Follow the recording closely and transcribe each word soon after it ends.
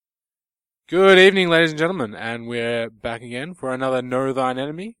Good evening, ladies and gentlemen, and we're back again for another Know Thine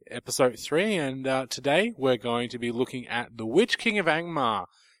Enemy, episode 3, and today we're going to be looking at the Witch King of Angmar,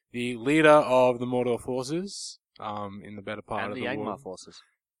 the leader of the Mordor forces, in the better part and of the the Angmar world. forces.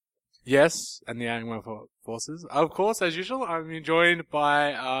 Yes, and the Angmar forces. Of course, as usual, I'm joined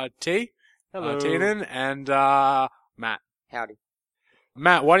by Hello. Teenan, and Matt. Howdy.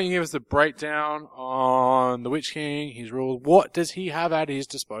 Matt, why don't you give us a breakdown on the Witch King, his rules, what does he have at his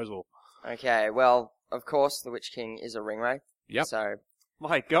disposal? Okay, well, of course, the Witch King is a ring wraith. Yep. So,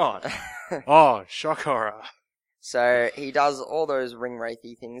 My God. Oh, shock horror. so he does all those ring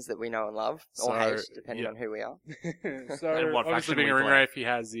wraithy things that we know and love, or So, hate, depending yeah. on who we are. So, And what obviously faction being we a ring play. wraith, he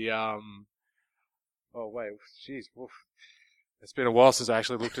has the, oh wait, jeez, woof. It's been a while since I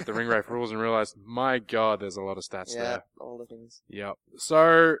actually looked at the ring wraith rules and realized, my god, there's a lot of stats Yeah, there. all the things. Yep.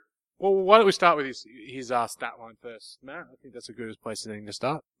 So, well, why don't we start with his stat line first, Matt? I think that's a good place to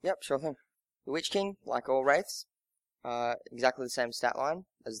start. Yep, sure thing. The Witch King, like all wraiths, exactly the same stat line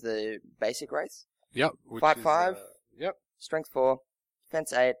as the basic wraiths. Yep. Which Fight is, 5. Yep. Strength 4,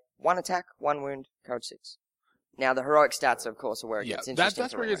 defense 8, 1 attack, 1 wound, courage 6. Now, the heroic stats, of course, are where it gets interesting.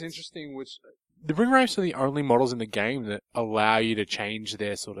 That's for where it ring gets wraiths. interesting, which the ring wraiths are the only models in the game that allow you to change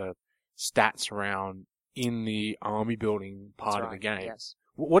their sort of stats around in the army building part That's of the right, game. Yes.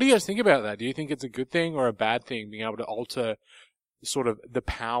 What do you guys think about that? Do you think it's a good thing or a bad thing, being able to alter sort of the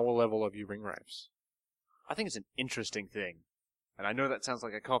power level of your ring wraiths? I think it's an interesting thing. And I know that sounds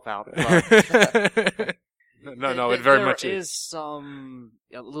like a cop-out, but no, it very much There is. is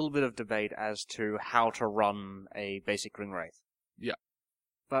a little bit of debate as to how to run a basic ring wraith. Yeah.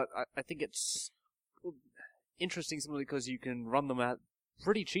 But I think it's interesting simply because you can run them out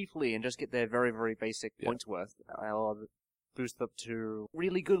pretty cheaply and just get their very, very basic points worth. Or boost up to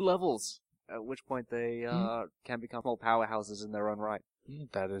really good levels, at which point they can become small powerhouses in their own right.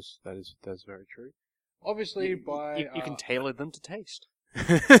 That's very true. Obviously, You can tailor them to taste.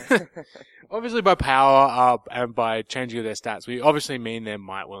 obviously by power up and by changing their stats, we obviously mean their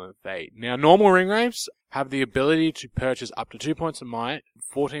might, will, and fate. Now, normal ring wraiths have the ability to purchase up to 2 points of might,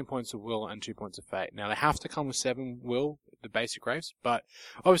 14 points of will, and 2 points of fate. Now, they have to come with 7 will, the basic wraiths, but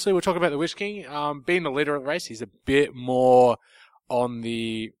obviously we're talking about the Witch King. Being the leader of the race, he's a bit more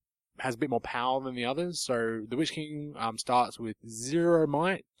has a bit more power than the others. So the Witch King starts with 0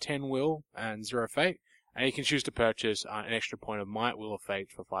 might, 10 will, and 0 fate. And you can choose to purchase an extra point of might, will, or fate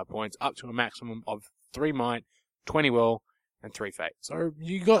for 5 points, up to a maximum of 3 might, 20 will, and 3 fate. So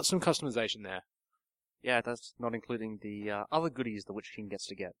you got some customization there. Yeah, that's not including the other goodies the Witch King gets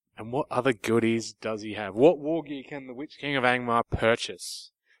to get. And what other goodies does he have? What war gear can the Witch King of Angmar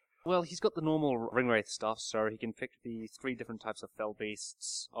purchase? Well, he's got the normal ring wraith stuff, so he can pick the 3 different types of fell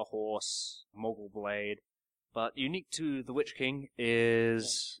beasts, a horse, Mogul blade. But unique to the Witch King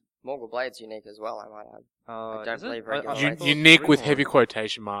is Morgul Blade's unique as well, I might add. I don't is it? believe regular I wraiths. thought Unique with Grimoire. heavy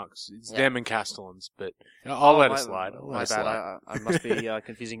quotation marks. It's Yeah. them and Castellans, but I'll let it my- slide. I'll let My it bad. slide. I must be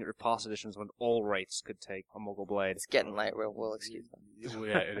confusing it with past editions when all wraiths could take a Mogul blade. It's getting late, we'll excuse them.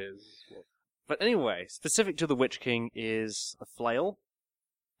 Yeah, it is. But anyway, specific to the Witch King is the flail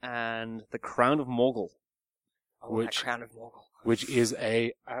and the crown of Morgul. Oh, Which- that Crown of Morgul. Which is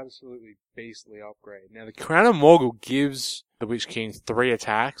a absolutely beastly upgrade. Now, the Crown of Morgul gives the Witch King 3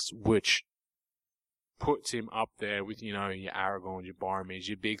 attacks, which puts him up there with, your Aragorn, your Boromirs,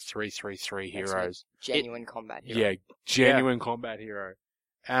 your big 3/3/3 heroes. Genuine combat hero. Yeah, genuine combat hero.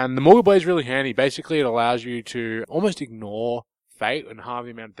 And the Morgul Blade's really handy. Basically, it allows you to almost ignore fate and halve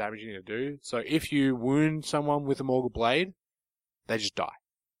the amount of damage you need to do. So if you wound someone with a Morgul Blade, they just die.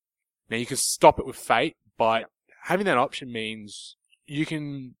 Now, you can stop it with fate, but having that option means you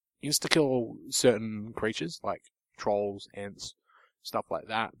can insta-kill certain creatures, like trolls, ents, stuff like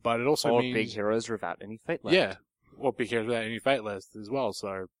that. But it also Or means... big heroes without any fate left. Yeah. Or big heroes without any fate left as well.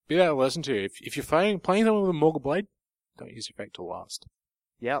 So, be that a lesson to you. If you're playing someone with a Morgul Blade, don't use your fate till last.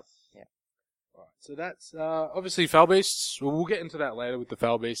 Yep. Alright, so that's, obviously Fell Beasts. We'll get into that later with the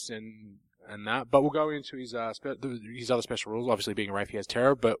Fell Beasts and that, but we'll go into his other special rules. Obviously being a Wraith, he has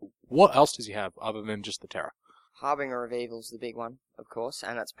Terror, but what else does he have other than just the Terror? Harbinger of Evil's the big one, of course,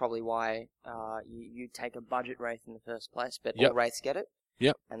 and that's probably why you take a budget Wraith in the first place, but Yep. all Wraiths get it.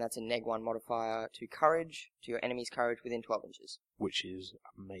 Yep. And that's a neg-1 modifier to courage, to your enemy's courage within 12 inches. Which is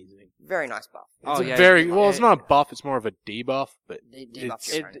amazing. Very nice buff. It's Oh, a yeah, very, yeah, well, it's yeah. not a buff, it's more of a debuff, but Debuff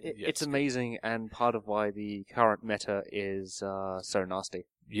It's- your friend. Yeah, It's it's amazing and part of why the current meta is so nasty.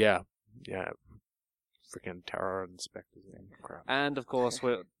 yeah. Freaking Terror and Spectres and crap. And of course,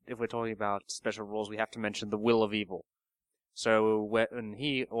 if we're talking about special rules, we have to mention the Will of Evil. So when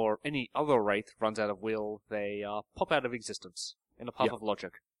he or any other wraith runs out of will, they pop out of existence in a puff Yep. of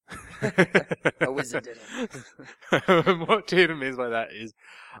logic. A wizard did it. What Teardom means by that is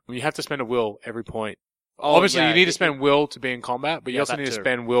you have to spend a will every point. Oh, Obviously, yeah, you need to spend will to be in combat, but you Yeah, also that need to too.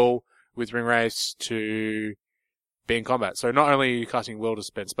 spend will with ring wraiths to be in combat. So not only are you casting will to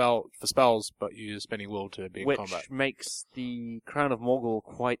spend spells, but you're spending will to be in Which combat. makes the Crown of Morgul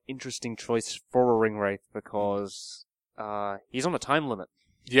quite interesting choice for a ring wraith because he's on a time limit.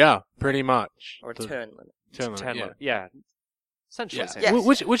 Yeah, pretty much. Or a The turn limit. turn limit, Turn yeah. limit. Yeah. Essentially. Yeah. same.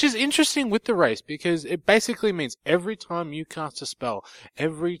 Yes. Which is interesting with the race because it basically means every time you cast a spell,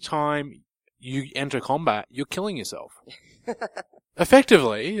 every time you enter combat, you're killing yourself.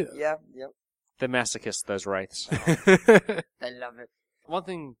 Effectively. Yeah, yep. They're masochists, those wraiths. They love it. One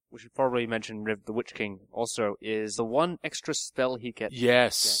thing we should probably mention with the Witch King also is the one extra spell he gets.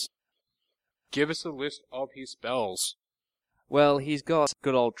 Yes. Give us a list of his spells. Well, he's got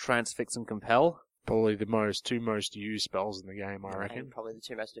good old Transfix and Compel. Probably the two most used spells in the game, I reckon. And probably the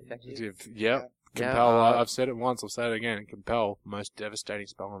two most effective. Yep. Yeah, Compel, I've said it once, I'll say it again. Compel, most devastating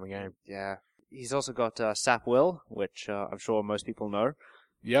spell in the game. Yeah. He's also got Sap Will, which I'm sure most people know.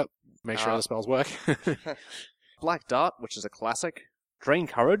 Yep. Make sure the spells work. Black Dart, which is a classic. Drain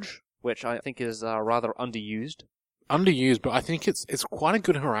Courage, which I think is rather underused. Underused, but I think it's quite a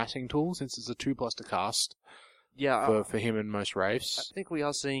good harassing tool since it's a 2+ to cast Yeah, for him and most I wraiths. think we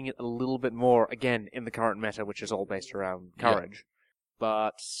are seeing it a little bit more, again, in the current meta, which is all based around Yeah. Courage.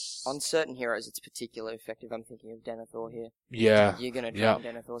 But... On certain heroes, it's particularly effective. I'm thinking of Denethor here. Yeah. You're going to Yeah.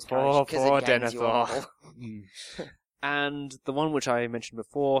 drain Denethor's Poor, courage because poor it gains you a Denethor. level. Mm. And the one which I mentioned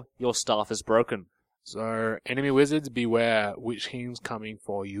before, Your Staff is Broken. So, enemy wizards, beware. Witch King's coming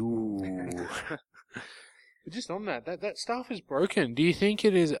for you. But just on that staff is broken. Do you think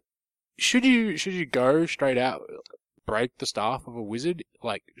it is... Should you go straight out, break the staff of a wizard,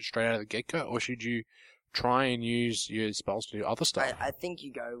 like, straight out of the get-go? Or should you try and use your spells to do other stuff? I think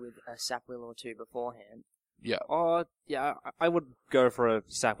you go with a sap wheel or two beforehand. Yeah. Yeah, I would go for a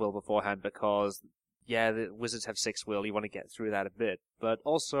Sap Will beforehand because, yeah, the wizards have 6 will, you want to get through that a bit. But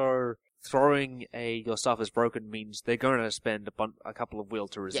also, throwing Your Staff is Broken means they're going to spend a couple of will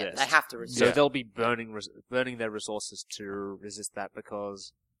to resist. Yeah, they have to resist. So Yeah. they'll be burning their resources to resist that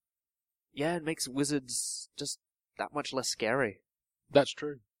because, yeah, it makes wizards just that much less scary. That's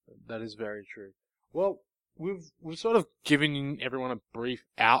true. That is very true. Well, we've sort of given everyone a brief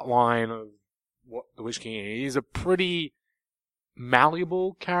outline of what the Witch King is. He's a pretty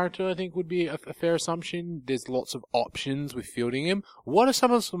malleable character, I think would be a fair assumption. There's lots of options with fielding him. What are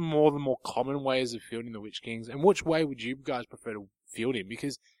some of the more common ways of fielding the Witch Kings, and which way would you guys prefer to field him?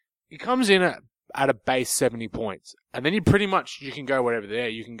 Because he comes in at a base 70 points, and then you can go whatever there.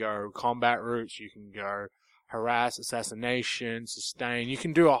 You can go combat routes, you can go harass, assassination, sustain. You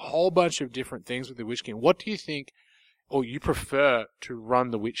can do a whole bunch of different things with the Witch King. What do you think, or you prefer to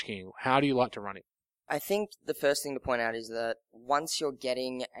run the Witch King? How do you like to run it? I think the first thing to point out is that once you're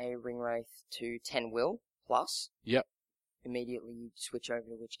getting a ring wraith to 10 will plus, Yep. immediately you switch over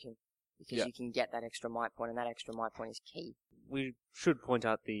to Witch King because Yep. you can get that extra might point, and that extra might point is key. We should point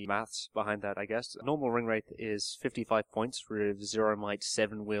out the maths behind that, I guess. A normal ring wraith is 55 points for 0 might,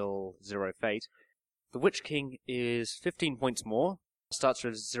 7 will, 0 fate. The Witch King is 15 points more. Starts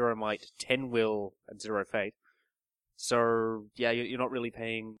with 0 might, 10 will, and 0 fate. So, yeah, you're not really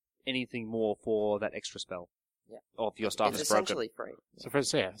paying anything more for that extra spell. Yeah. Or if Your Staff It's is broken. essentially free. So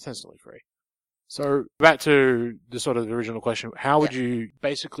essentially free. So back to the sort of original question, how would you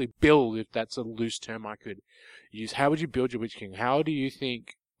basically build, if that's a loose term I could use, how would you build your Witch King? How do you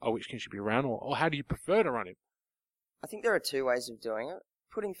think a Witch King should be run, or how do you prefer to run him? I think there are two ways of doing it.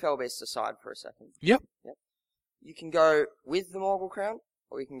 Putting Fellbeast aside for a second. Yep. You can go with the Morgul Crown,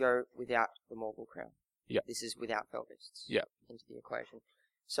 or you can go without the Morgul Crown. Yep. This is without Fellbeasts. Yep. Into the equation.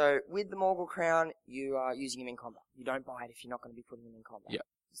 So, with the Morgul Crown, you are using him in combat. You don't buy it if you're not going to be putting him in combat. Yep.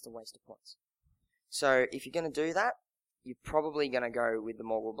 It's a waste of points. So, if you're going to do that, you're probably going to go with the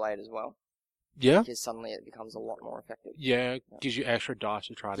Morgul Blade as well. Yeah? Because suddenly it becomes a lot more effective. Yeah, gives you extra dice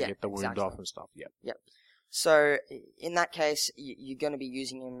to try to Yeah, get the wound exactly. off and stuff. Yeah. So, in that case, you're going to be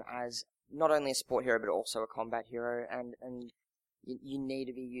using him as not only a support hero, but also a combat hero, and you need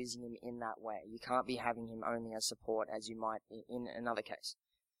to be using him in that way. You can't be having him only as support as you might in another case.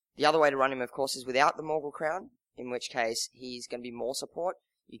 The other way to run him, of course, is without the Morgul Crown, in which case he's going to be more support.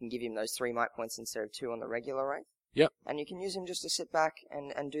 You can give him those 3 might points instead of 2 on the regular Wraith. Yep. And you can use him just to sit back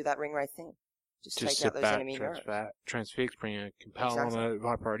and do that ring Wraith thing. Just take Just out sit those back, enemy heroes. transfix, bring a compel Exactly. on a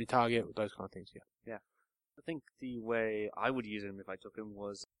high priority target, those kind of things, yeah. I think the way I would use him if I took him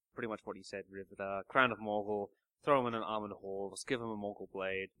was pretty much what he said, with the Crown of Morgul, throw him in an Armored Horse, give him a Morgul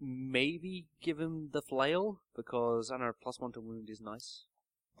Blade, maybe give him the Flail, because, I don't know, +1 to wound is nice.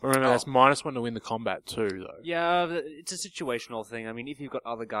 Remember, that's -1 to win the combat too, though. Yeah, it's a situational thing. I mean, if you've got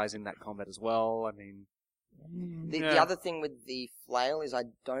other guys in that combat as well, I mean... The other thing with the flail is I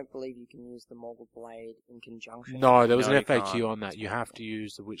don't believe you can use the Morgul Blade in conjunction. No, there was No, an you FAQ can't. on that. You have to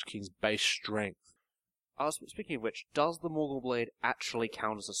use the Witch King's base strength. Speaking of which, does the Morgul Blade actually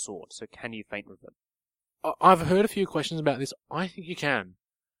count as a sword? So can you feint with it? I've heard a few questions about this. I think you can.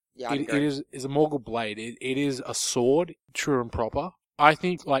 Yeah, It is a Morgul Blade. It is a sword, true and proper. I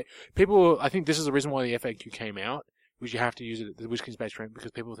think, I think this is the reason why the FAQ came out, was you have to use it at the Witch King's base strength,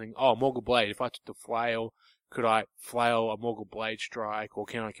 because people think, oh, Morgul Blade, if I took the flail, could I flail a Morgul Blade strike, or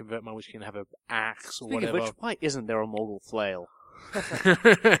can I convert my Witch King to have an axe, or Speaking whatever? of which, why isn't there a Morgul flail?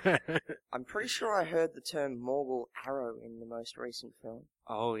 I'm pretty sure I heard the term Morgul Arrow in the most recent film.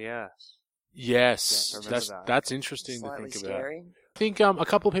 Oh, yes. Yes, Yes, I remember that. that's interesting Slightly to think about. scary. I think a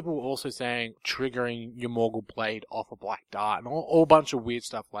couple of people were also saying triggering your Morgul Blade off a black dart and all bunch of weird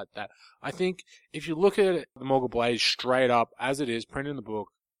stuff like that. I think if you look at the Morgul Blade straight up as it is printed in the book,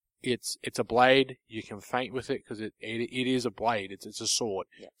 it's a blade. You can feint with it because it is a blade. It's a sword.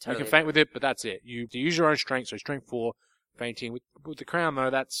 Yeah, You totally. can feint with it, but that's it. You use your own strength, so strength 4 feinting. With the crown though,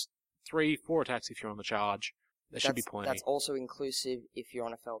 that's 3-4 attacks if you're on the charge. There should be plenty. That's also inclusive if you're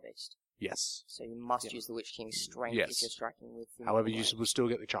on a fell beast. Yes. So you must Yeah. use the Witch King's strength Yes. if you're striking with the However, Morgul you Blade. will still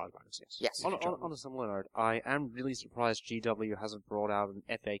get the charge bonus. Yes. Yes. On a similar note, I am really surprised GW hasn't brought out an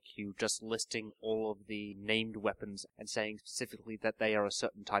FAQ just listing all of the named weapons and saying specifically that they are a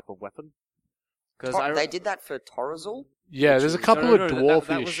certain type of weapon. Because They did that for Torazul? Yeah, Which there's a is- couple of dwarfish.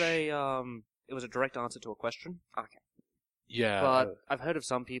 That was it was a direct answer to a question. Yeah. But I've heard of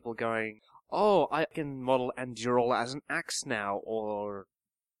some people going, "Oh, I can model Anduril as an axe now," or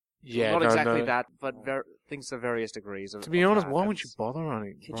yeah. not no, exactly no. that, but things to various degrees. To be honest, why would you bother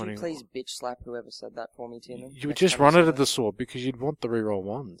running? Could you please bitch slap whoever said that for me, Tina? You would Next just time run say it at that? the sword because you'd want the reroll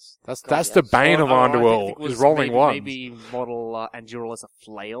ones. That's God, the yes. bane of Underworld is rolling ones. Maybe model Anduril as a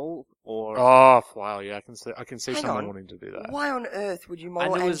flail, or Oh, wow! Yeah, I can see Hang someone on. wanting to do that. Why on earth would you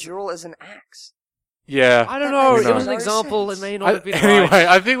model there was- Anduril as an axe? Yeah. I don't That know. makes It was an no example. sense. It may not have been Anyway, right.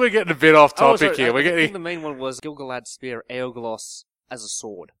 I think we're getting a bit off Oh, topic sorry, here. We're I think getting the main one was Gilgalad's spear, Aeoglos as a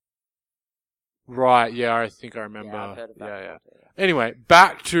sword. right. Yeah, I think I remember. Yeah, I've heard of that. yeah. before, too, Anyway,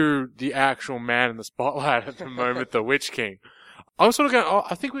 back to the actual man in the spotlight at the moment, the Witch King. I was sort of going,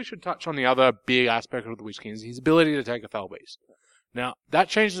 I think we should touch on the other big aspect of the Witch King, is his ability to take a Fell Beast. Now, that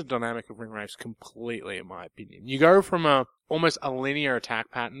changes the dynamic of Ring Wraiths completely, in my opinion. You go from almost a linear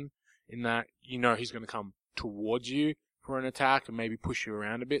attack pattern, in that you know he's going to come towards you for an attack and maybe push you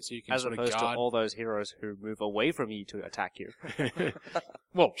around a bit so you can As sort of opposed to guard. all those heroes who move away from you to attack you.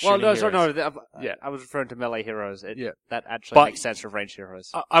 Well, Well, no, shooting sorry, heroes. no. Yeah. I was referring to melee heroes. Yeah. That actually But- makes sense for ranged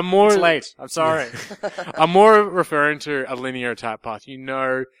heroes. I'm more. It's late. I'm sorry. I'm more referring to a linear attack path. You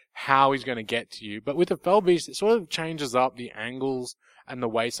know how he's going to get to you. But with the Fell Beast, it sort of changes up the angles and the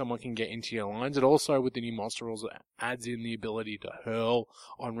way someone can get into your lines. It also, with the new monster rules, it adds in the ability to hurl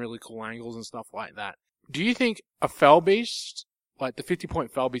on really cool angles and stuff like that. Do you think a Fell Beast, like the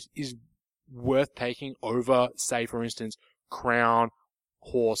 50-point Fell Beast, is worth taking over, say, for instance, Crown,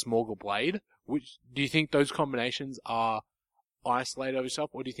 Horse, Morgul Blade? Which, do you think those combinations are isolated of yourself,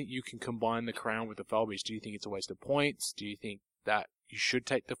 or do you think you can combine the Crown with the Fell Beast? Do you think it's a waste of points? Do you think that you should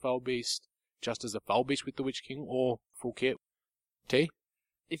take the Fell Beast just as a Fell Beast with the Witch King, or full kit? T?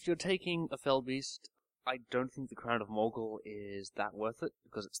 If you're taking a Fell Beast, I don't think the Crown of Morgul is that worth it,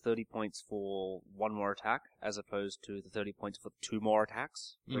 because it's 30 points for one more attack, as opposed to the 30 points for 2 more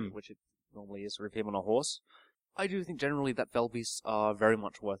attacks, which it normally is with him on a horse. I do think generally that Fell Beasts are very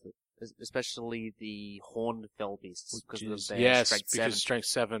much worth it, especially the Horned Fell Beasts, because of their Yes, Strength 7. because Strength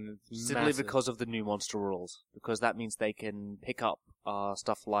 7 is Simply massive. because of the new monster rules, because that means they can pick up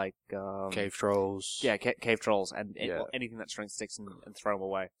stuff like Cave Trolls. yeah, cave trolls and Yeah. anything that's strength 6 and throw them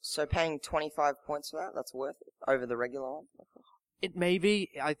away. So paying 25 points for that, that's worth it over the regular one? It may be.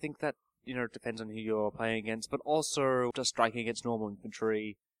 I think that it depends on who you're playing against, but also just striking against normal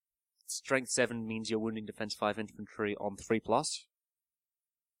infantry. Strength 7 means you're wounding defense 5 infantry on 3+.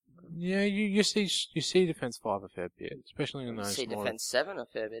 Yeah, you see Defense 5 a fair bit, especially in You those see smaller- Defense 7 a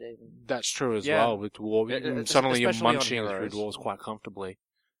fair bit even. That's true as Yeah. well with dwarf. Yeah, Suddenly you're especially on munching through heroes. dwarves quite comfortably.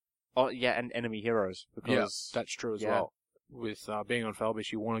 Oh yeah, and enemy heroes, because That's true as yeah. well. With being on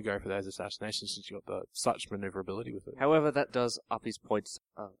Felbish, you want to go for those assassinations since you've got such maneuverability with it. However, that does up his points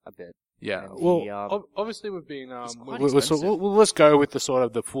a bit. Yeah. And Well, he, obviously we've been he's quite we're expensive. let's go with the sort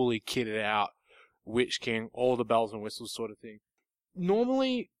of the fully kitted out Witch King, all the bells and whistles sort of thing.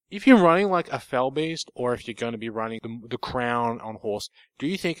 Normally, if you're running like a Felbeast, or if you're going to be running the Crown on horse, do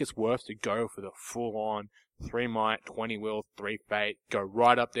you think it's worth to go for the full on 3 might, 20 will, 3 fate, go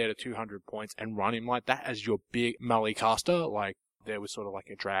right up there to 200 points and run him like that as your big melee caster, like there was sort of like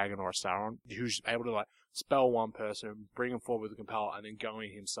a dragon or a Sauron, who's able to like spell one person, bring him forward with a compel, and then go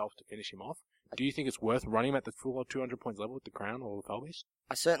in himself to finish him off. Do you think it's worth running him at the full 200 points level with the crown or the Felbeast?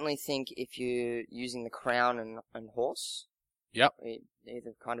 I certainly think if you're using the crown and horse, Yep.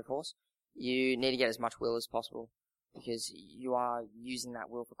 either kind of horse, you need to get as much will as possible because you are using that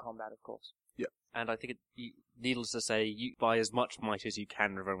will for combat, of course. And I think needless to say, you buy as much might as you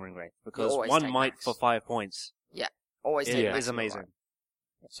can with a ring wraith because always one take might max. for 5 points Always take Yeah. max is amazing. right.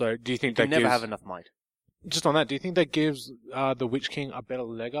 So do you think You that never gives... have enough might. Just on that, do you think that gives the Witch King a better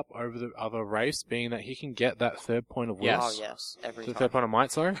leg up over the other race, being that he can get that third point of will? Yes. Oh, yes. Every The time. third point of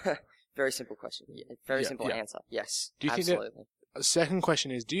might, sorry? Very simple question. Very Yeah, simple yeah. answer. Yes. Do you think that- absolutely. Second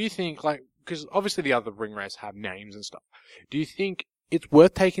question is, do you think, like, because obviously the other ring race have names and stuff, do you think it's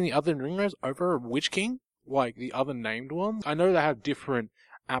worth taking the other ring race over a Witch King? Like the other named ones? I know they have different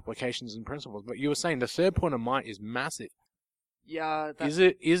applications and principles, but you were saying the third point of might is massive. Yeah, Is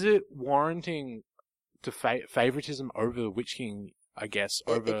it warranting to favoritism over the Witch King, I guess,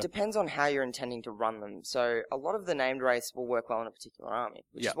 over... It depends on how you're intending to run them. So a lot of the named wraiths will work well in a particular army,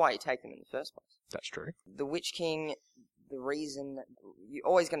 which Yeah. is why you take them in the first place. That's true. The Witch King, the reason you're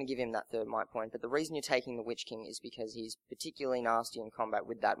always going to give him that third might point, but the reason you're taking the Witch King is because he's particularly nasty in combat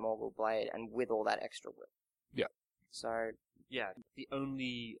with that Morgul blade and with all that extra whip. Yeah. So yeah. The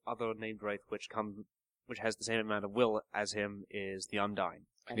only other named wraith which has the same amount of will as him is the Undying.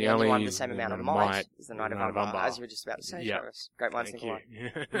 and The the only one only with the same amount of amount of might might is the Knight of Knight of Umbar, Umbar. as you were just about to say, Yeah. Travis. Great minds Thank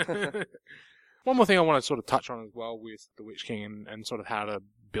think alike. you. One more thing I want to sort of touch on as well with the Witch King and sort of how to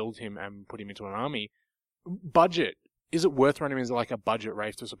build him and put him into an army. Budget. Is it worth running him as like a budget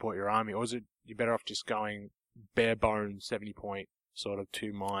wraith to support your army, or is it you better off just going bare bones 70 point sort of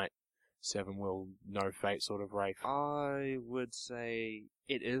 2 might, 7 will, no fate sort of wraith? I would say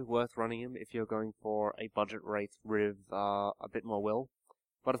it is worth running him if you're going for a budget wraith with a bit more will.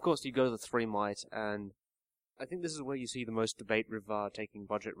 But of course, you go the 3 might, and I think this is where you see the most debate with taking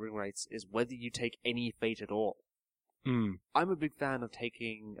budget ring wraiths, is whether you take any fate at all. Mm. I'm a big fan of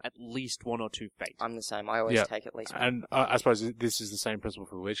taking at least 1 or 2 fate. I'm the same. I always Yeah. take at least one. And I suppose this is the same principle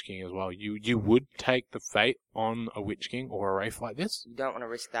for the Witch King as well. You would take the fate on a Witch King or a wraith like this? You don't want to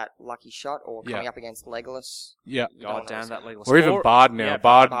risk that lucky shot or coming up against Legolas. Yeah. You don't Oh, wanna damn risk that it. Legolas. Or even Bard now. yeah,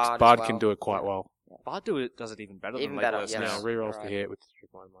 Bard Bard as can well. do it quite Yeah. well. Bard does it even better Even than better, Legolas yes. now. Now, rerolls Right. to hit with the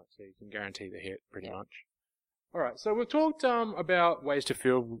triple might, so you can guarantee the hit pretty Yeah. much. Alright, so we've talked about ways to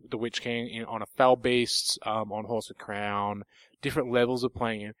field the Witch King on a Fell Beast, on Horse of Crown, different levels of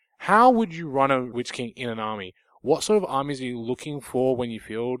playing him. How would you run a Witch King in an army? What sort of armies are you looking for when you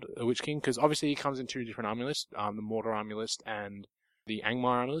field a Witch King? Because obviously he comes in 2 different army lists, the Mordor army list and the Angmar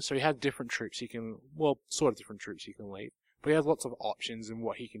army list, so he has different troops he can, well, sort of different troops he can lead. But he has lots of options in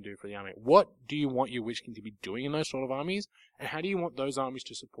what he can do for the army. What do you want your Witch King to be doing in those sort of armies? And how do you want those armies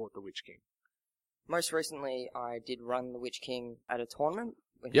to support the Witch King? Most recently, I did run the Witch King at a tournament,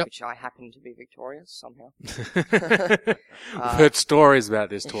 in Yep. which I happened to be victorious somehow. We've heard stories about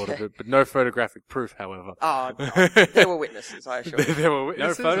this tournament, but no photographic proof, however. Oh, there were witnesses, I assure you. There were No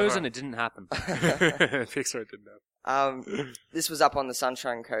witnesses, photos, alright. and it didn't happen. Pixar didn't know. This was up on the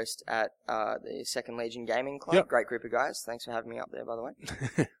Sunshine Coast at the Second Legion Gaming Club. Yep. Great group of guys. Thanks for having me up there, by the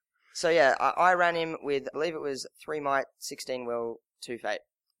way. So yeah, I ran him with, I believe it was 3 might, 16 will, 2 fate.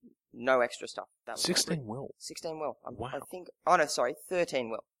 No extra stuff. That was 16 will. 16 will. Wow. I think. Oh no, sorry, 13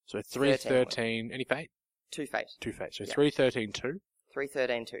 will. So 3, 13 will. 13, any fate? 2 fate. 2 fate. So Yeah. 3, 13, 2. 3,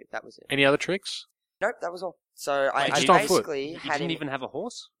 13, 2. That was it. Any other tricks? Nope, that was all. So I Just on foot? basically You had didn't him. even have a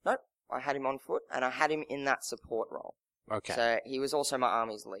horse? Nope, I had him on foot, and I had him in that support role. Okay. So he was also my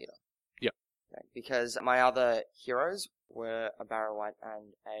army's leader. Yep. Okay, because my other heroes were a Barrow-wight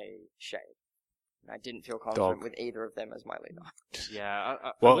and a Shade. And I didn't feel confident Dog. with either of them as my leader. Yeah.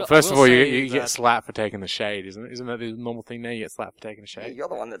 Well, first of all, you get slapped for taking the shade, isn't it? Isn't that the normal thing now? You get slapped for taking the Yeah, shade? you're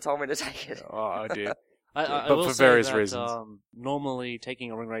the one that told me to take it. Oh, I did. I but will for say various that, reasons. Normally, taking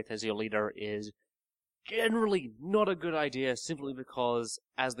a ring wraith as your leader is generally not a good idea, simply because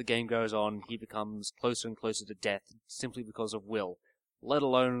as the game goes on, he becomes closer and closer to death, simply because of will. Let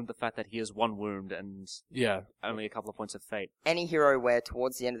alone the fact that he has 1 wound and Yeah. only a couple of points of fate. Any hero where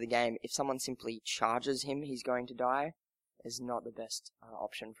towards the end of the game, if someone simply charges him, he's going to die, is not the best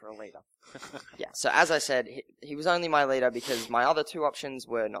option for a leader. Yeah, so as I said, he was only my leader because my other 2 options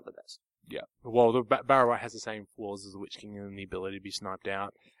were not the best. Yeah. Well, the Barrow has the same flaws as the Witch King and the ability to be sniped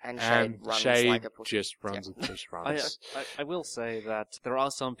out. And Shade And runs Shade like a pussy. just runs and just I, runs. I will say that there are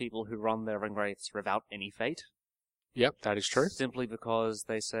some people who run their ring wraiths without any fate. Yep, that is true. Simply because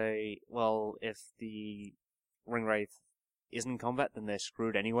they say, well, if the Ringwraith isn't in combat, then they're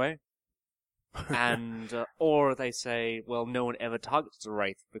screwed anyway. And or they say, well, no one ever targets a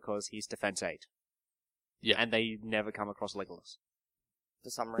Wraith because he's defense 8. Yeah. And they never come across Legolas. For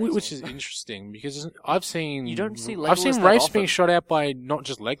some reason. Which is interesting because I've seen You don't see I've seen Legolas that Wraiths often. being shot out by not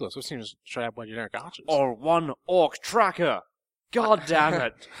just Legolas. I've seen them shot out by generic archers. Or one Orc Tracker! God damn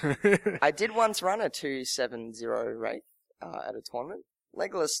it! I did once run a 2-7-0 Wraith at a tournament.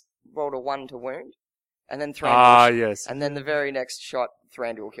 Legolas rolled a 1 to wound, and then Thranduil. Yes. And then the very next shot,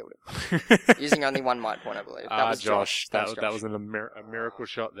 Thranduil killed him. Using only 1 might point, I believe. That was Josh. That That was a miracle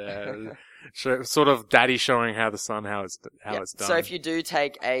shot there. Sort of daddy showing how it's done. So if you do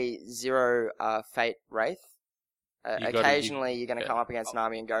take a 0 Fate Wraith, occasionally you're going to come up against an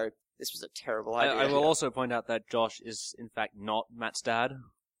army and go, this was a terrible idea. I will also point out that Josh is, in fact, not Matt's dad.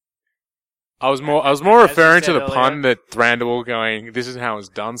 I was more As referring you to said the pun that Thranduil going, this is how it's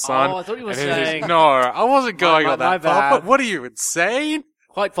done, son. Oh, I thought you were And then he's- saying... no, I wasn't going My on that bad. far. What are you insane?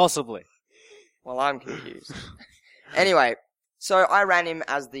 Quite possibly. Well, I'm confused. Anyway, so I ran him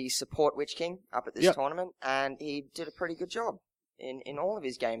as the support Witch King up at this Yep. tournament, and he did a pretty good job in all of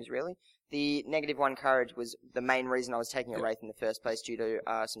his games, really. The -1 courage was the main reason I was taking a Wraith in the first place, due to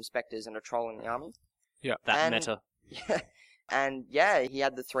some Spectres and a Troll in the army. That And- meta. And yeah, he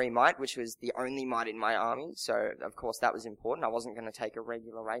had the 3 might, which was the only might in my army, so of course that was important. I wasn't going to take a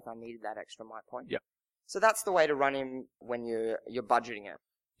regular Wraith, I needed that extra might point. Yep. So that's the way to run him when you're budgeting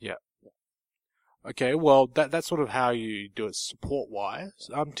it. Okay, well, that's sort of how you do it support-wise.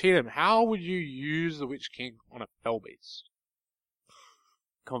 Tatum, how would you use the Witch King on a Fell Beast?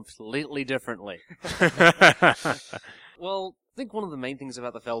 Completely differently. Well, I think one of the main things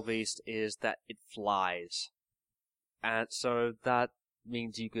about the Fell Beast is that it flies. And so that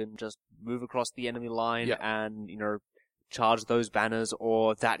means you can just move across the enemy line Yeah. and, charge those banners,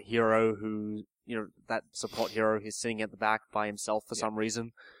 or that hero who, that support hero who's sitting at the back by himself for some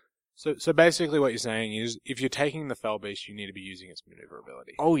reason. So basically what you're saying is, if you're taking the Fell Beast, you need to be using its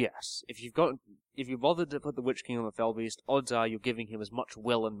maneuverability. Oh yes. If you bothered to put the Witch King on the Fell Beast, odds are you're giving him as much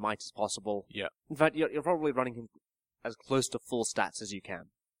will and might as possible. Yeah. In fact, you're probably running him as close to full stats as you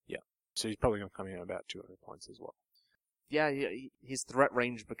can. So he's probably going to come in at about 200 points as well. Yeah, his threat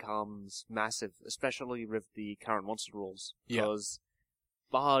range becomes massive, especially with the current monster rules. Yeah. Because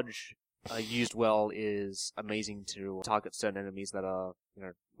Barge, used well, is amazing to target certain enemies that are,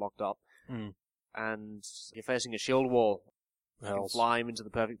 locked up. Mm. And you're facing a shield wall. You can Hells. fly him into the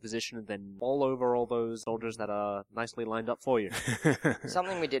perfect position and then all over all those soldiers that are nicely lined up for you.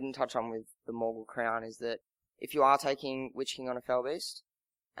 Something we didn't touch on with the Morgul Crown is that if you are taking Witch King on a Fell Beast,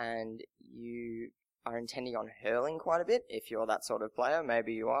 and you are intending on hurling quite a bit, if you're that sort of player,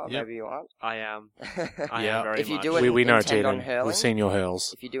 maybe you are, Yep. maybe you aren't. I am. I Yeah. am very If you much. do it- we know, intend on Tatum. hurling? We've seen your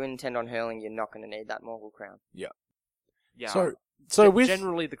hurls. If you do intend on hurling, you're not going to need that Morgul Crown. Yeah. So with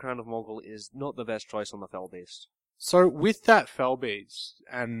generally, the Crown of Morgul is not the best choice on the Fell Beast. that Fell Beast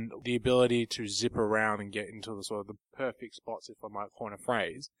and the ability to zip around and get into the sort of the perfect spots, if I might coin a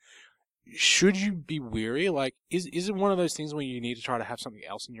phrase, should you be weary? Like, is it one of those things where you need to try to have something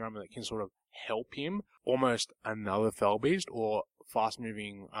else in your armor that can sort of help him, almost another Fell Beast or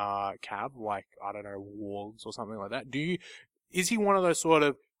fast-moving cab, like, I don't know, wargs or something like that? Is he one of those sort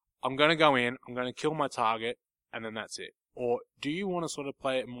of, I'm going to go in, I'm going to kill my target, and then that's it? Or do you want to sort of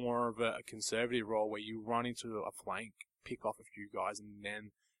play it more of a conservative role where you run into a flank, pick off a few guys, and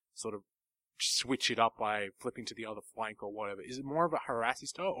then sort of switch it up by flipping to the other flank or whatever? Is it more of a harassy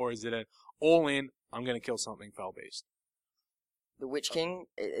style, or is it an all-in, I'm going to kill something Fell Beast? The Witch King,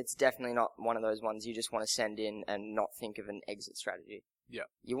 it's definitely not one of those ones you just want to send in and not think of an exit strategy. Yeah.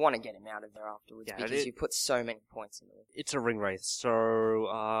 You want to get him out of there afterwards, Yeah, because you put so many points into it. It's a ring wraith,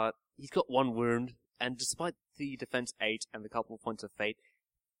 so he's got 1 wound, and despite the defense 8 and the couple of points of fate,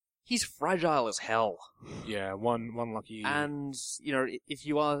 he's fragile as hell. Yeah, one lucky... And, if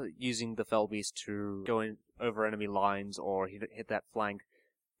you are using the Fell Beast to go in over enemy lines or hit that flank,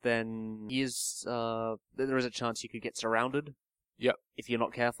 then there is a chance you could get surrounded. Yep. If you're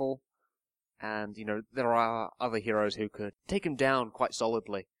not careful. And, there are other heroes who could take him down quite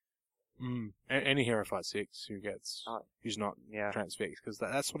solidly. Any hero fight 6 who's not Yeah. transfixed, because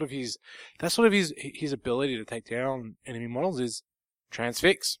that's sort of his ability to take down enemy models is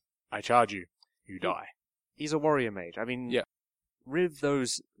transfix. I charge you, you die. He's a warrior mage. I mean, Yeah. with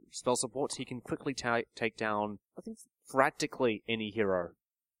those spell supports, he can quickly take down, I think, practically any hero.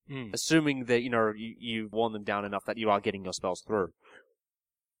 Assuming that, you've worn them down enough that you are getting your spells through.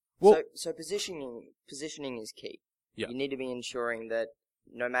 Well- So positioning is key. Yeah. You need to be ensuring that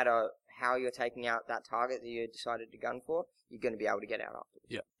no matter how you're taking out that target that you decided to gun for, you're going to be able to get out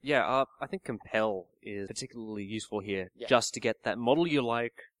afterwards. Yeah, I think Compel is particularly useful here, Yeah. just to get that model you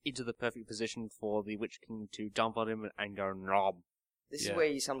like into the perfect position for the Witch King to jump on him and go knob. This Yeah. is where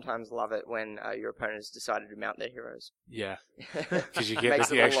you sometimes love it when your opponent has decided to mount their heroes. Yeah. Because you get Makes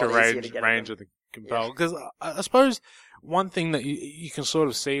the it a extra lot easier to range, get at range them. of the Compel. Because I suppose one thing that you can sort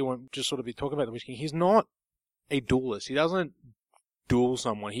of see when just sort of be talking about the Witch King, he's not a duelist. He doesn't duel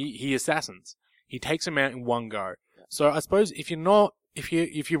someone. He assassins. He takes them out in one go. So I suppose if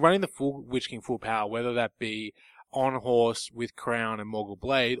you're running the full Witch King full power, whether that be on horse with crown and Morgul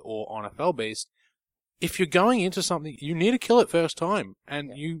blade or on a fell beast, if you're going into something, you need to kill it first time,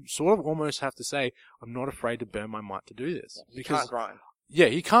 and you sort of almost have to say, "I'm not afraid to burn my might to do this." You can't grind. Yeah,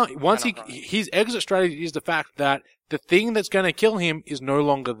 he can't. Once Cannot grind. his exit strategy is the fact that the thing that's going to kill him is no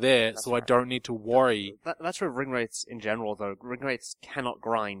longer there, That's so right. I don't need to worry. That's with ring wraiths in general, though. Ring wraiths cannot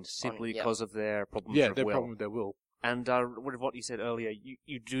grind simply yeah. because of their problems Yeah, with their will. problem with their will. And with what you said earlier,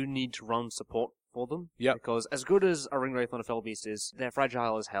 you do need to run support for them. Yep. Because as good as a ring wraith on a fell beast is, they're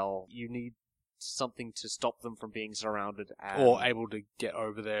fragile as hell. You need something to stop them from being surrounded and Or able to get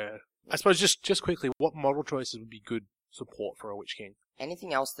over there. I suppose just quickly, what model choices would be good support for a Witch King?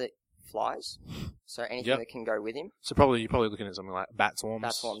 Anything else that flies, so anything Yep. that can go with him. So you're probably looking at something like Bat Swarms.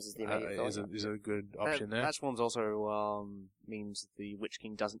 Bat Swarms is the immediate thought, is a good option there. That one's also means the Witch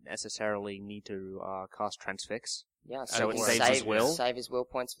King doesn't necessarily need to cast Transfix. Yeah, So it can saves his will? Save his will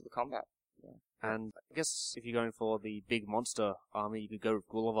points for the combat. And I guess if you're going for the big monster army, you could go with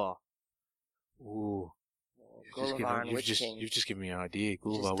Gullivar. Ooh. Gullivar and Witch King. You've just given me an idea. Just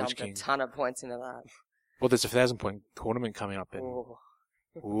Gullivar, Witch dumped King. a ton of points into that. Well, there's a 1,000-point tournament coming up then. Ooh.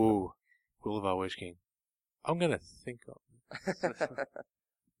 Ooh. Gullivar, Witch King. I'm gonna think of.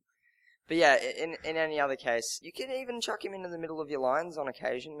 But yeah, in any other case, you can even chuck him into the middle of your lines on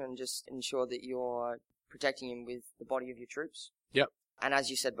occasion and just ensure that you're protecting him with the body of your troops. Yep. And as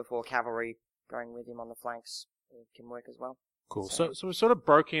you said before, cavalry going with him on the flanks can work as well. Cool. So- So we sort of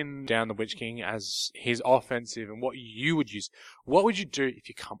broken down the Witch King as his offensive and what you would use. What would you do if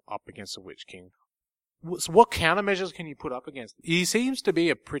you come up against a Witch King? So what countermeasures can you put up against? He seems to be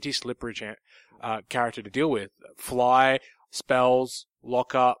a pretty slippery character to deal with. Fly, spells,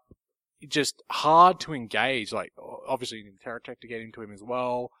 lock up, just hard to engage. Like, obviously you need Terror Tech to get into him as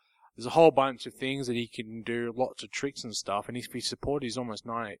well. There's a whole bunch of things that he can do, lots of tricks and stuff, and if he's supported, he's almost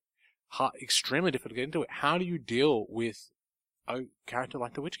 9. Extremely difficult to get into it. How do you deal with a character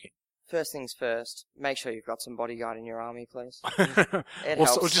like the Witch King? First things first, make sure you've got some bodyguard in your army, please. or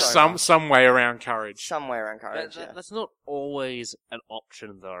helps just so much. some way around courage. Somewhere around courage, yeah. That's not always an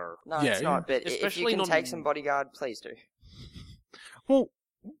option, though. No, Yeah, it's not, but if you Especially can not take in- some bodyguard, please do. Well,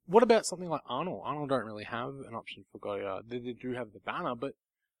 what about something like Arnold? Arnold don't really have an option for Goliath. They do have the banner, but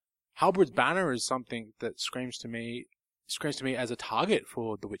Halberd's banner is something that screams to me as a target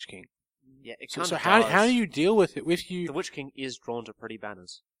for the Witch King. Yeah, it So, kind so of how do you deal with it? With The you? Witch King is drawn to pretty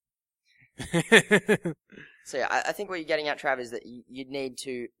banners. So yeah, I think what you're getting at, Trav, is that you need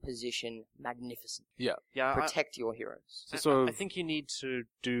to position magnificent. Yeah, Protect your heroes. I think you need to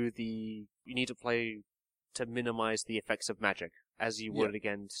play to minimize the effects of magic, as you would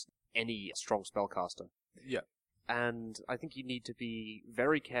against any strong spellcaster. Yeah. And I think you need to be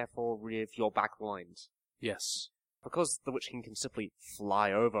very careful with your back lines. Yes. Because the Witch King can simply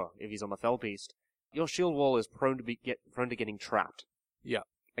fly over if he's on the Fell Beast, your shield wall is prone to getting trapped. Yeah.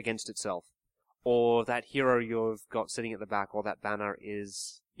 Against itself. Or that hero you've got sitting at the back, or that banner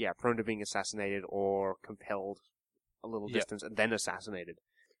is, prone to being assassinated or compelled a little Yeah. distance and then assassinated.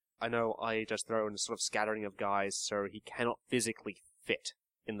 I know I just throw in a sort of scattering of guys so he cannot physically fit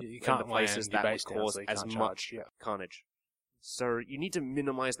in the, You in can't the places land, that you're would based down, cause so you as can't much charge, yeah. carnage. So you need to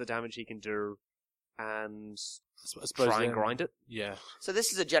minimize the damage he can do and I suppose try and then- grind it. Yeah. So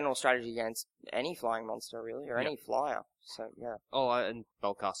this is a general strategy against any flying monster, really, or any flyer. So yeah. Oh, and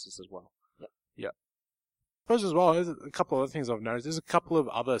spellcasters as well. I suppose as well, there's a couple of other things I've noticed. There's a couple of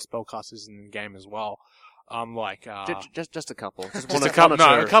other spellcasters in the game as well. Just a couple. Just a couple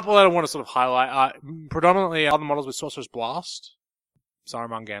that I want to sort of highlight. Predominantly other models with Sorcerer's Blast,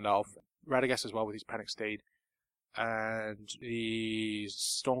 Saruman Gandalf, Radagast as well with his Panic Steed, and the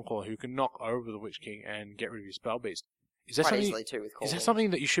Stormclaw who can knock over the Witch King and get rid of your Spell Beast. Is that Quite something? easily too with Is that Call something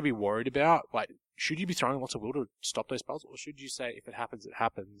that you should be worried about? Like, should you be throwing lots of will to stop those spells, or should you say if it happens,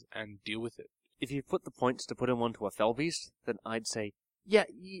 and deal with it? If you put the points to put him onto a Fell Beast, then I'd say, yeah,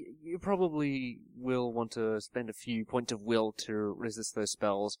 you probably will want to spend a few points of will to resist those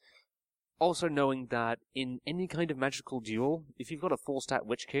spells. Also knowing that in any kind of magical duel, if you've got a full stat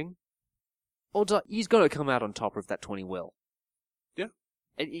Witch King, odds are he's going to come out on top of that 20 will. Yeah.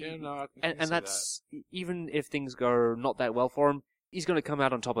 Yeah, no, I can and see that's even if things go not that well for him, he's going to come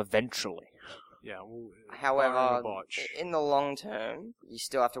out on top eventually. that. Yeah, well, However, botch. in the long term, you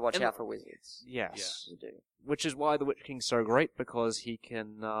still have to watch out for wizards. Yes, You do. which is why the Witch King's so great, because he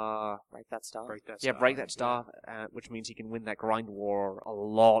can Break that star. break that. break that star, which means he can win that grind war a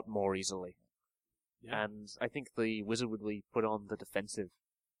lot more easily. Yeah. And I think the wizard would be put on the defensive.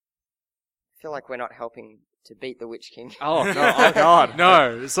 I feel like we're not helping to beat the Witch King. Oh no! Oh god!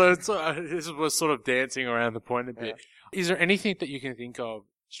 No, so this was sort of dancing around the point a bit. Is there anything that you can think of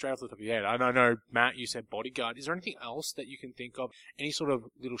straight off the top of your head? I know, Matt, you said bodyguard. Is there anything else that you can think of? Any sort of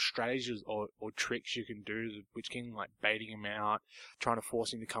little strategies or tricks you can do to the Witch King, like baiting him out, trying to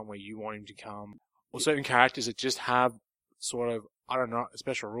force him to come where you want him to come? Or certain characters that just have sort of, I don't know, a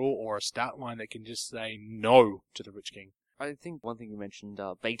special rule or a stat line that can just say no to the Witch King? I think one thing you mentioned,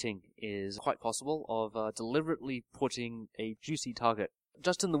 baiting, is quite possible of deliberately putting a juicy target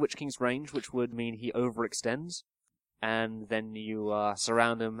just in the Witch King's range, which would mean he overextends, and then you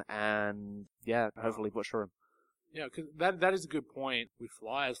surround him and, hopefully butcher him. Yeah, because that is a good point with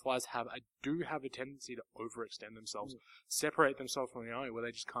flyers. Flyers do have a tendency to overextend themselves, separate themselves from the army where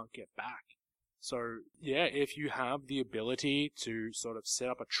they just can't get back. So, yeah, if you have the ability to sort of set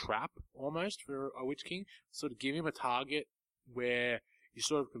up a trap almost for a Witch King, sort of give him a target where you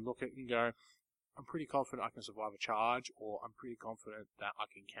sort of can look at it and go, I'm pretty confident I can survive a charge, or I'm pretty confident that I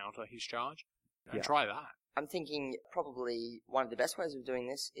can counter his charge. And try that. I'm thinking probably one of the best ways of doing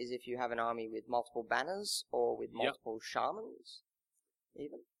this is if you have an army with multiple banners or with multiple shamans,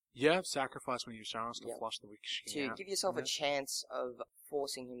 even. Yeah, sacrifice one of your shamans to flush the Witch King To out. give yourself a chance of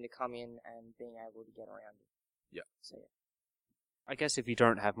forcing him to come in and being able to get around him. Yeah. So, yeah. I guess if you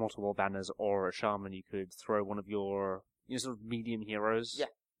don't have multiple banners or a shaman, you could throw one of your sort of medium heroes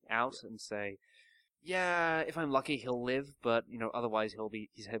out and say, if I'm lucky, he'll live, but, otherwise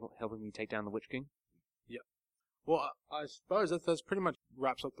he's helping me take down the Witch King. Yeah. Well, I suppose that's pretty much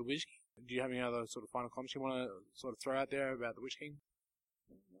wraps up the Witch King. Do you have any other sort of final comments you want to sort of throw out there about the Witch King?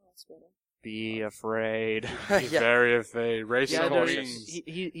 No, that's better. Be afraid. He's very afraid. Race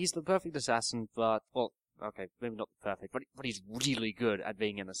he's the perfect assassin, but, well, okay, maybe not perfect, but he's really good at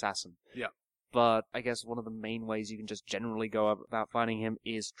being an assassin. Yeah. But I guess one of the main ways you can just generally go about fighting him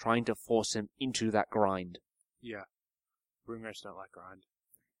is trying to force him into that grind. Yeah. Ring race don't like grind.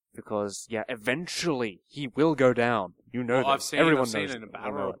 Because, eventually he will go down. You know that. I've seen in a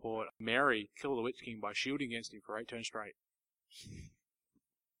battle report, Mary kill the Witch King by shielding against him for 8 turns straight.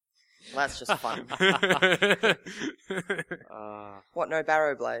 Well, that's just fun. What, no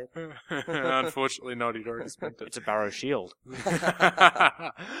Barrow Blade? Unfortunately not, he'd already spent it. It's a Barrow Shield.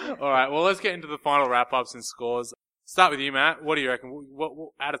 Alright, well let's get into the final wrap-ups and scores. Start with you, Matt. What do you reckon? What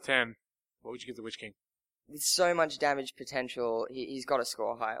out of 10, what would you give the Witch King? With so much damage potential, he's got to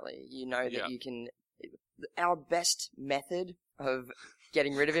score highly. You know that you can... Our best method of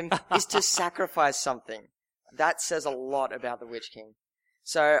getting rid of him is to sacrifice something. That says a lot about the Witch King.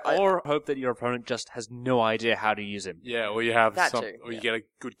 So or hope that your opponent just has no idea how to use him. Yeah, or you have that some, too, or you get a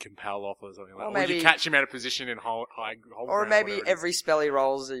good compel off or something like that. maybe, or you catch him out of position in high or maybe every spell he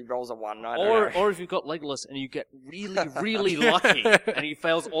rolls a 1. I don't know. Or if you've got Legolas and you get really, really lucky and he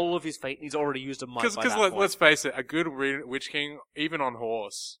fails all of his fate and he's already used a might by that point. Let's face it, a good Witch King, even on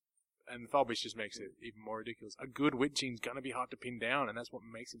horse, and Thalbish just makes it even more ridiculous. A good Witch King's gonna be hard to pin down, and that's what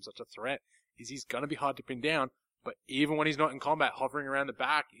makes him such a threat. Is he's gonna be hard to pin down. But even when he's not in combat, hovering around the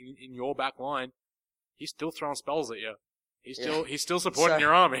back, in your back line, he's still throwing spells at you. He's still supporting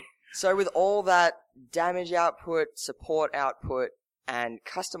your army. So with all that damage output, support output, and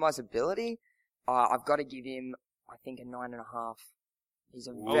customizability, I've got to give him, I think, a 9.5. He's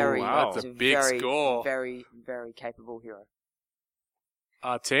a that's a big score. Very, very capable hero.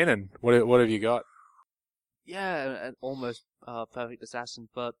 Tannen, what have you got? Yeah, an almost perfect assassin,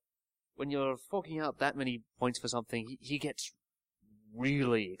 but when you're forking out that many points for something, he gets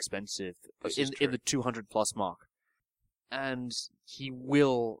really expensive in the 200 plus mark. And he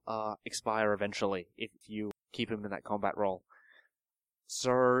will expire eventually if you keep him in that combat role.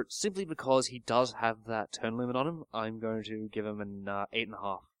 So, simply because he does have that turn limit on him, I'm going to give him an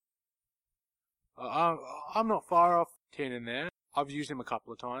 8.5. I'm not far off 10 in there. I've used him a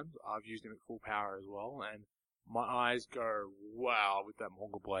couple of times. I've used him at full power as well, and my eyes go, wow, with that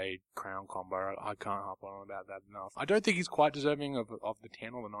Mongol Blade crown combo. I can't harp on about that enough. I don't think he's quite deserving of the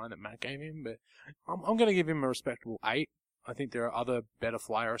 10 or the 9 that Matt gave him, but I'm going to give him a respectable 8. I think there are other better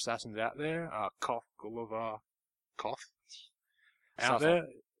flyer assassins out there. Koth, Gulliver, Koth out there.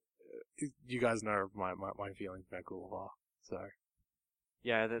 You guys know my feelings about Gulliver, so.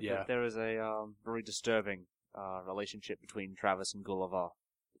 Yeah, there is a very disturbing relationship between Travis and Gulliver.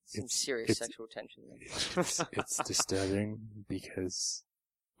 Some serious it's- sexual tension there. it's disturbing because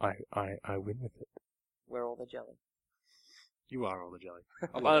I win with it. We're all the jelly. You are all the jelly.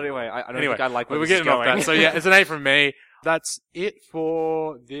 Well, anyway, I don't Anyway, think I like where we're this is getting off going. that. So yeah, it's an 8 from me. That's it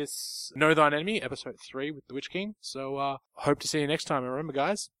for this Know Thine Enemy, episode 3 with the Witch King. So, hope to see you next time. And remember,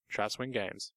 guys, try to win games.